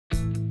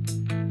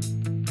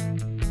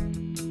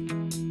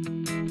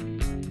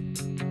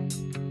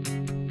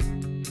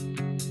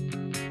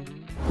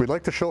We'd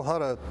like to show how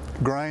to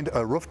grind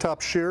a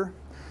rooftop shear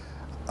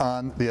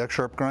on the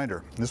XSharp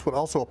grinder. This would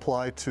also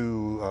apply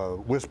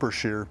to whisper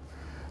shear,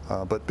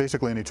 but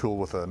basically any tool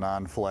with a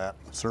non-flat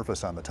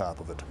surface on the top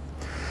of it.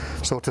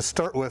 So to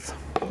start with,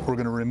 we're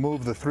going to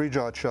remove the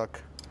 3-jaw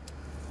chuck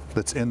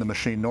that's in the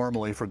machine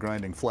normally for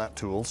grinding flat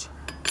tools.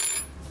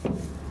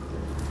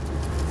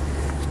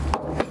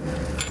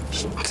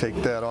 Just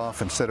take that off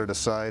and set it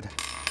aside.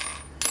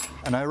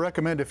 And I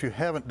recommend, if you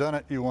haven't done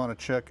it, you want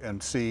to check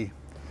and see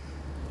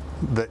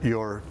that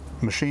your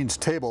machine's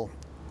table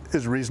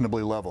is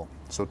reasonably level.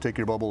 So take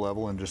your bubble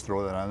level and just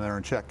throw that on there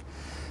and check.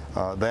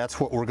 That's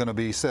what we're going to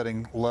be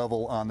setting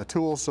level on the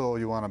tool, so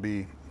you want to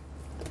be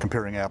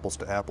comparing apples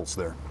to apples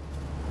there.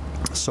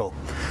 So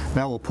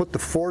now we'll put the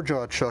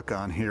 4-jaw chuck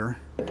on here,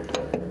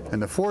 and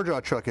the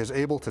 4-jaw chuck is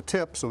able to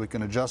tip, so we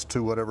can adjust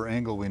to whatever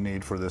angle we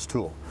need for this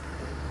tool.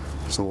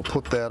 So we'll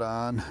put that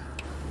on,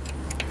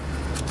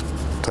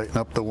 tighten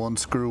up the one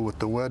screw with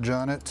the wedge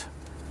on it,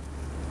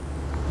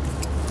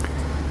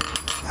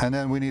 and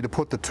then we need to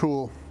put the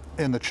tool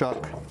in the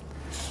chuck.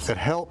 It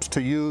helps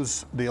to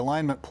use the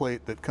alignment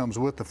plate that comes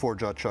with the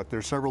 4-jaw chuck.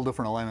 There's several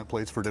different alignment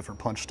plates for different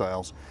punch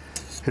styles.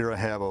 Here I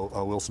have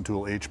a Wilson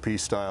Tool HP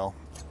style.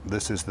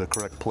 This is the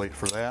correct plate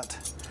for that.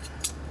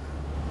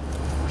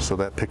 So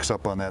that picks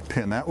up on that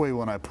pin. That way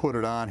when I put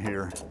it on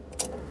here,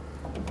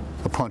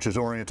 the punch is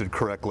oriented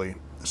correctly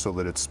so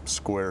that it's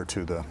square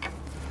to the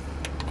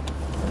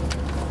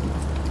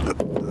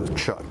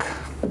chuck.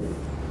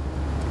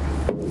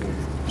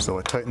 So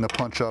I tighten the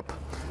punch up.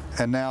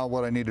 And now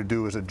what I need to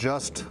do is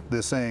adjust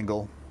this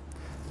angle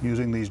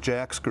using these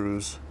jack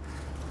screws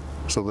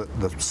so that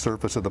the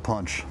surface of the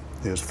punch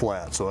is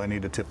flat. So I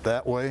need to tip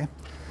that way.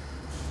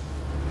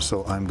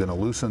 So I'm going to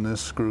loosen this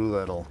screw,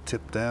 that'll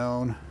tip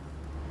down.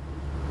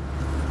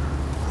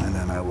 And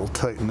then I will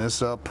tighten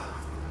this up.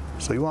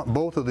 So you want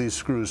both of these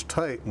screws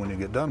tight when you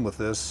get done with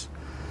this,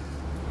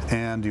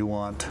 and you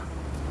want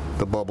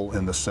the bubble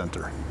in the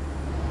center.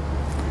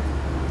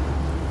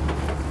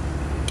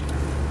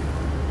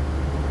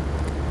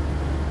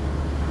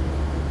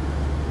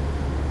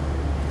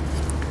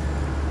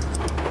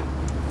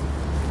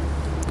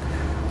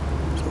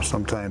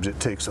 Sometimes it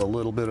takes a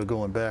little bit of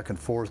going back and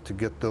forth to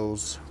get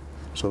those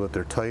so that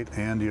they're tight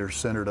and you're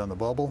centered on the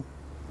bubble.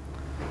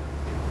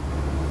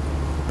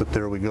 But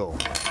there we go.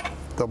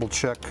 Double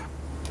check.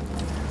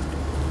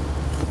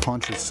 The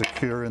punch is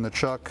secure in the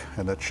chuck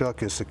and the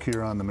chuck is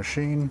secure on the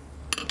machine.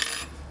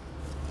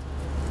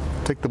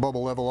 Take the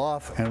bubble level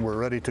off and we're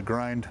ready to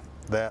grind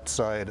that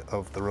side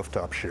of the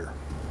rooftop shear.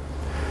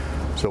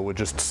 So we'll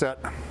just set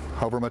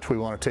however much we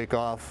want to take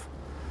off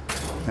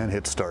and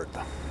hit start.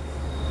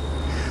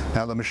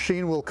 Now the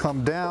machine will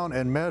come down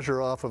and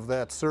measure off of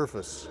that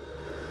surface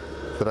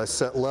that I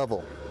set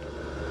level.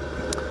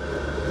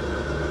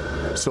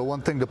 So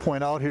one thing to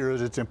point out here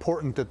is it's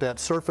important that that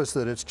surface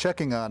that it's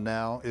checking on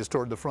now is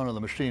toward the front of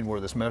the machine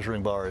where this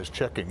measuring bar is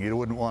checking. You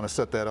wouldn't want to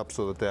set that up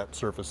so that that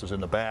surface is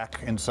in the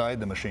back inside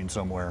the machine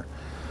somewhere.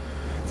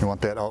 You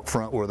want that out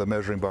front where the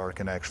measuring bar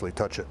can actually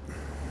touch it.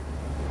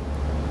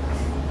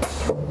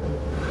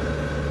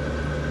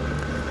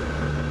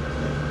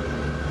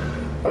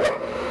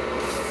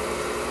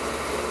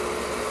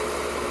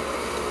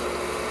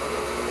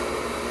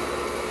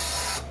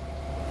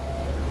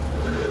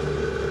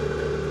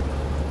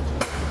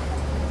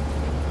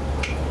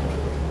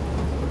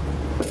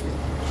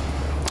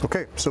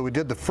 Okay, so we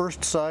did the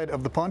first side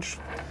of the punch.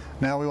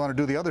 Now we want to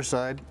do the other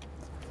side.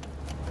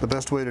 The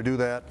best way to do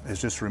that is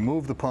just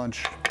remove the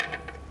punch,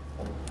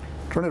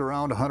 turn it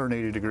around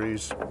 180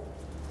 degrees,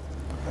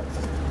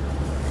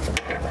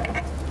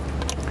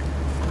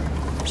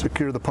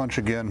 secure the punch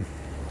again,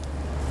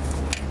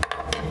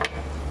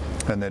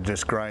 and then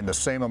just grind the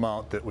same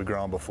amount that we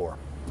ground before.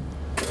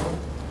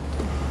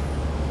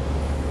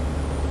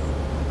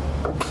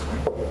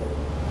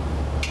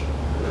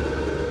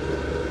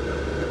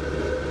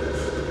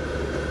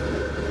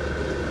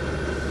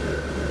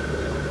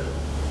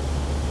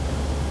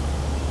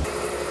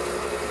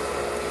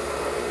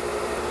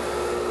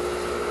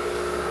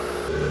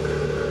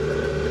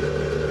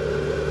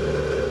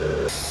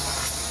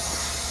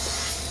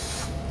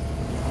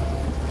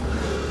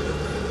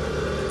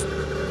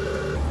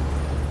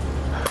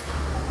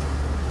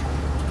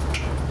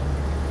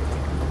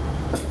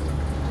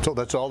 So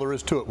that's all there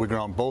is to it. We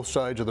ground both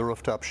sides of the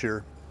rooftop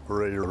shear.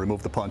 We're ready to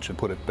remove the punch and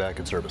put it back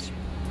in service.